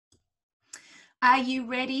Are you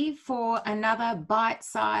ready for another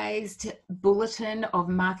bite-sized bulletin of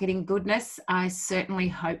marketing goodness? I certainly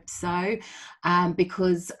hope so,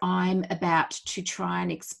 because I'm about to try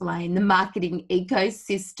and explain the marketing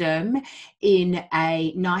ecosystem in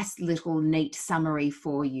a nice little neat summary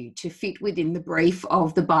for you to fit within the brief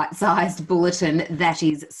of the bite-sized bulletin that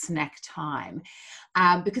is snack time.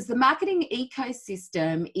 Because the marketing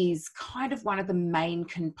ecosystem is kind of one of the main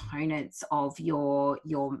components of your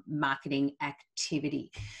marketing activity.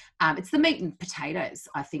 It's the meat and potatoes,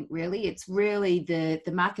 I think, really. It's really the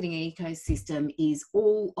marketing ecosystem is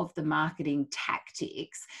all of the marketing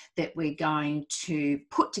tactics that we're going to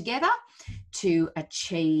put together to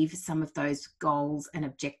achieve some of those goals and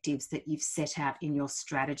objectives that you've set out in your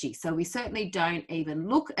strategy. So we certainly don't even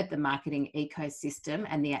look at the marketing ecosystem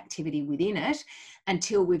and the activity within it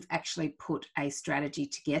until we've actually put a strategy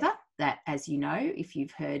together that, as you know, if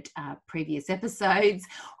you've heard previous episodes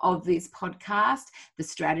of this podcast, the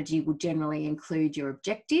strategy will generally include your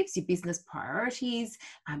objectives, your business priorities,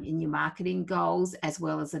 in your marketing goals, as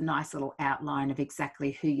well as a nice little outline of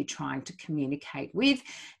exactly who you're trying to communicate with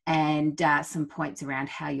and some points around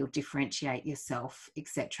how you'll differentiate yourself,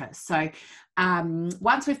 etc. So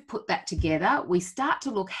once we've put that together, we start to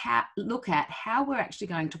look at how we're actually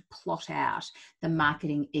going to plot out the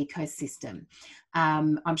marketing ecosystem.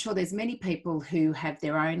 I'm sure there's many people who have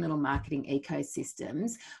their own little marketing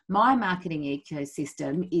ecosystems. My marketing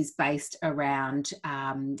ecosystem is based around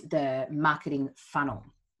the marketing funnel.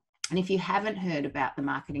 And if you haven't heard about the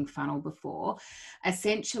marketing funnel before,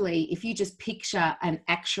 essentially, if you just picture an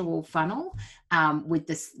actual funnel with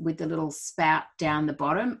the little spout down the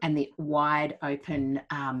bottom and the wide open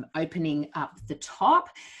opening up the top,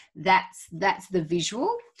 that's the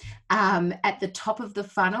visual. At the top of the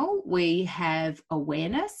funnel, we have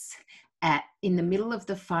awareness. In the middle of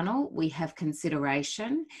the funnel, we have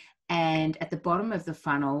consideration. And at the bottom of the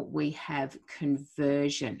funnel, we have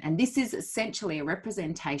conversion. And this is essentially a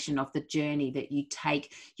representation of the journey that you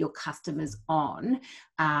take your customers on,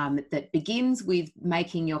 that begins with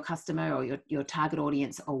making your customer or your target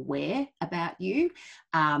audience aware about you,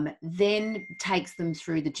 then takes them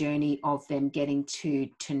through the journey of them getting to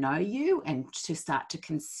know you and to start to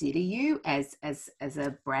consider you as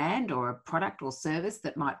a brand or a product or service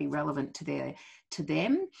that might be relevant to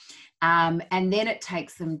them. And then it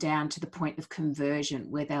takes them down to the point of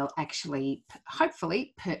conversion where they'll actually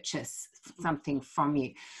hopefully purchase something from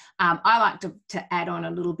you. I like to add on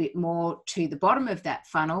a little bit more to the bottom of that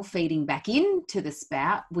funnel, feeding back into the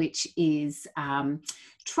spout, which is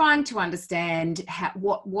trying to understand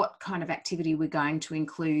what kind of activity we're going to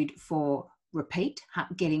include for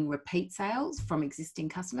getting repeat sales from existing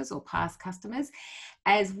customers or past customers,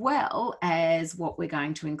 as well as what we're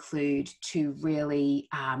going to include to really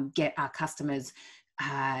get our customers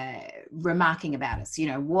remarking about us. You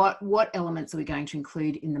know, what elements are we going to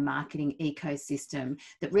include in the marketing ecosystem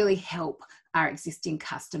that really help our existing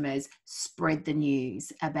customers spread the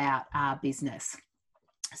news about our business?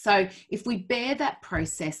 So if we bear that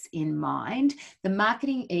process in mind, the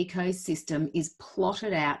marketing ecosystem is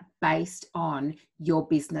plotted out based on your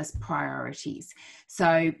business priorities.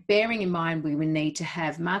 So bearing in mind, we will need to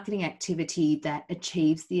have marketing activity that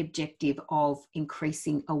achieves the objective of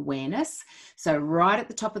increasing awareness. So right at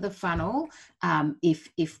the top of the funnel,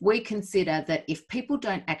 if we consider that if people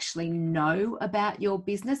don't actually know about your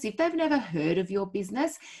business, if they've never heard of your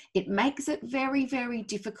business, it makes it very, very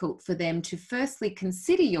difficult for them to firstly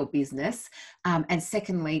consider your business and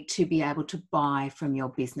secondly, to be able to buy from your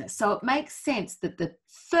business. So it makes sense that the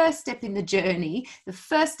first step in the journey, the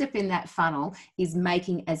first step in that funnel is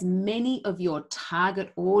making as many of your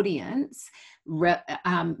target audience,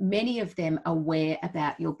 many of them aware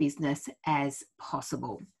about your business as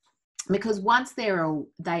possible. Because once they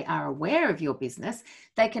are aware of your business,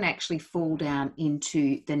 they can actually fall down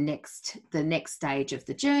into the next stage of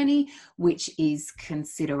the journey, which is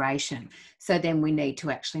consideration. So then we need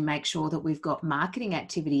to actually make sure that we've got marketing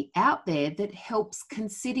activity out there that helps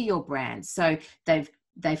consider your brand. So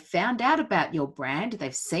they've found out about your brand,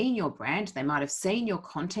 they've seen your brand, they might have seen your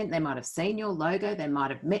content, they might have seen your logo, they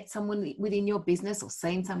might have met someone within your business or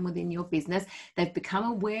seen someone within your business, they've become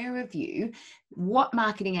aware of you. What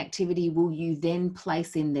marketing activity will you then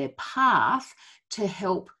place in their path to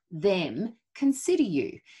help them consider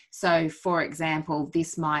you. So for example,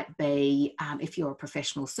 this might be if you're a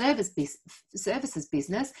professional services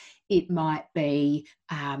business, it might be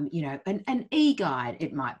an e-guide,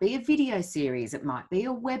 it might be a video series, it might be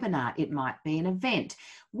a webinar, it might be an event.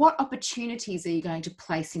 What opportunities are you going to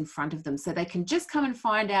place in front of them so they can just come and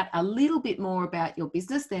find out a little bit more about your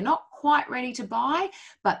business? They're not quite ready to buy,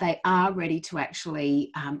 but they are ready to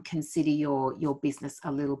actually consider your business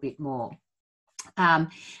a little bit more.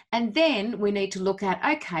 And then we need to look at,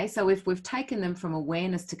 okay, so if we've taken them from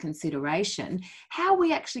awareness to consideration, how are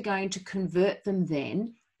we actually going to convert them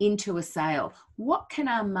then into a sale? What can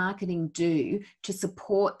our marketing do to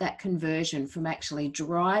support that conversion from actually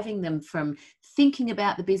driving them from thinking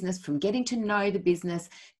about the business, from getting to know the business,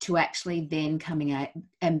 to actually then coming out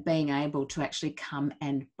and being able to actually come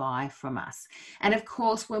and buy from us? And of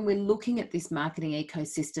course, when we're looking at this marketing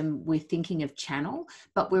ecosystem, we're thinking of channel,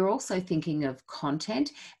 but we're also thinking of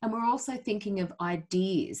content, and we're also thinking of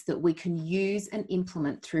ideas that we can use and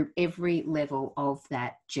implement through every level of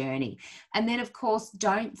that journey. And then of course,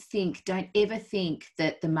 don't ever think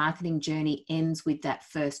that the marketing journey ends with that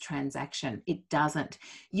first transaction. It doesn't.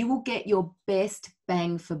 You will get your best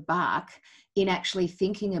bang for buck in actually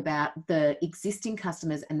thinking about the existing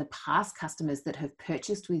customers and the past customers that have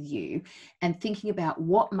purchased with you, and thinking about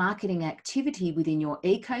what marketing activity within your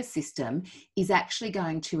ecosystem is actually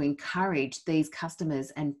going to encourage these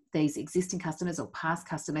customers and these existing customers or past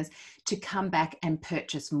customers to come back and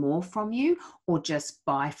purchase more from you or just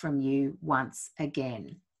buy from you once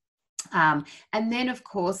again. And then of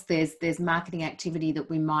course there's marketing activity that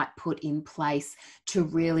we might put in place to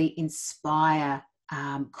really inspire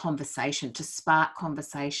conversation, to spark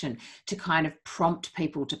conversation, to kind of prompt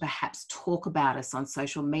people to perhaps talk about us on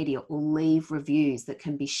social media or leave reviews that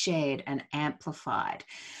can be shared and amplified.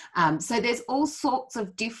 So there's all sorts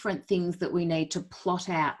of different things that we need to plot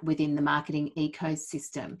out within the marketing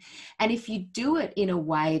ecosystem. And if you do it in a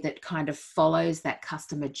way that kind of follows that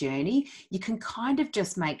customer journey, you can kind of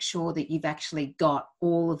just make sure that you've actually got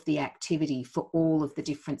all of the activity for all of the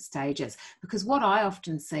different stages. Because what I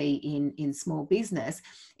often see in small business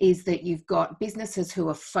is that you've got businesses who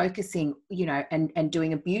are focusing, and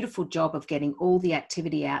doing a beautiful job of getting all the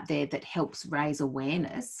activity out there that helps raise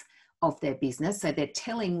awareness of their business. So they're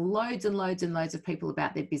telling loads and loads and loads of people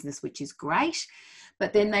about their business, which is great,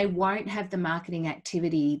 but then they won't have the marketing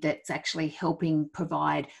activity that's actually helping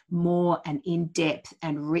provide more and in-depth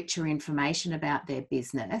and richer information about their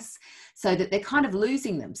business, so that they're kind of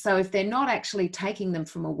losing them. So if they're not actually taking them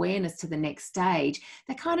from awareness to the next stage,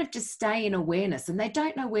 they kind of just stay in awareness and they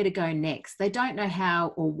don't know where to go next. They don't know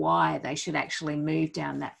how or why they should actually move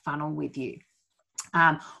down that funnel with you.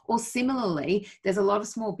 Or similarly, there's a lot of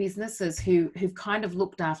small businesses who've kind of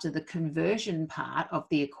looked after the conversion part of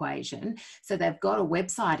the equation. So they've got a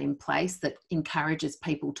website in place that encourages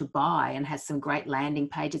people to buy and has some great landing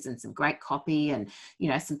pages and some great copy and,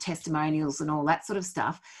 some testimonials and all that sort of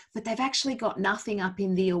stuff. But they've actually got nothing up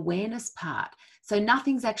in the awareness part. So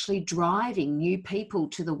nothing's actually driving new people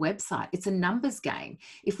to the website. It's a numbers game.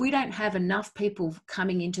 If we don't have enough people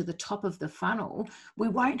coming into the top of the funnel, we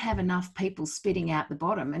won't have enough people spitting out the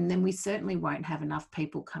bottom, and then we certainly won't have enough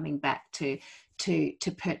people coming back to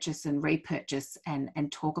purchase and repurchase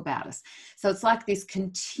and talk about us. So it's like this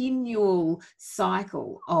continual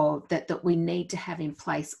cycle of that we need to have in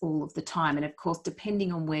place all of the time. And of course,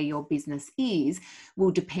 depending on where your business is, will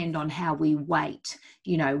depend on how we weight,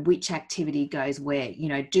 which activity goes where.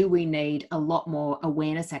 Do we need a lot more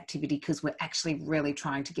awareness activity because we're actually really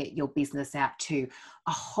trying to get your business out to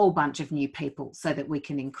a whole bunch of new people so that we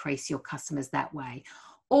can increase your customers that way?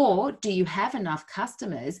 Or do you have enough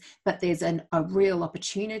customers, but there's a real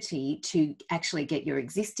opportunity to actually get your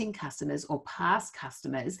existing customers or past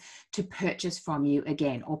customers to purchase from you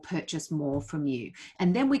again or purchase more from you?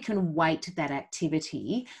 And then we can weight that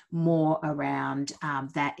activity more around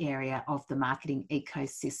that area of the marketing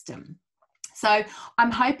ecosystem. So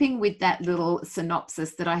I'm hoping with that little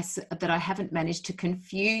synopsis that I haven't managed to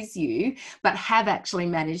confuse you, but have actually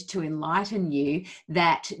managed to enlighten you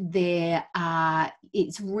that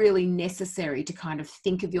it's really necessary to kind of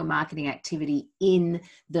think of your marketing activity in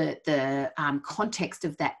the context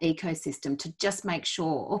of that ecosystem, to just make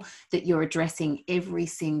sure that you're addressing every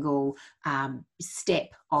single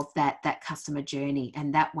step of that customer journey,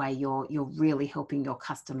 and that way you're really helping your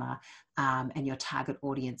customer and your target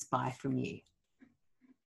audience buy from you.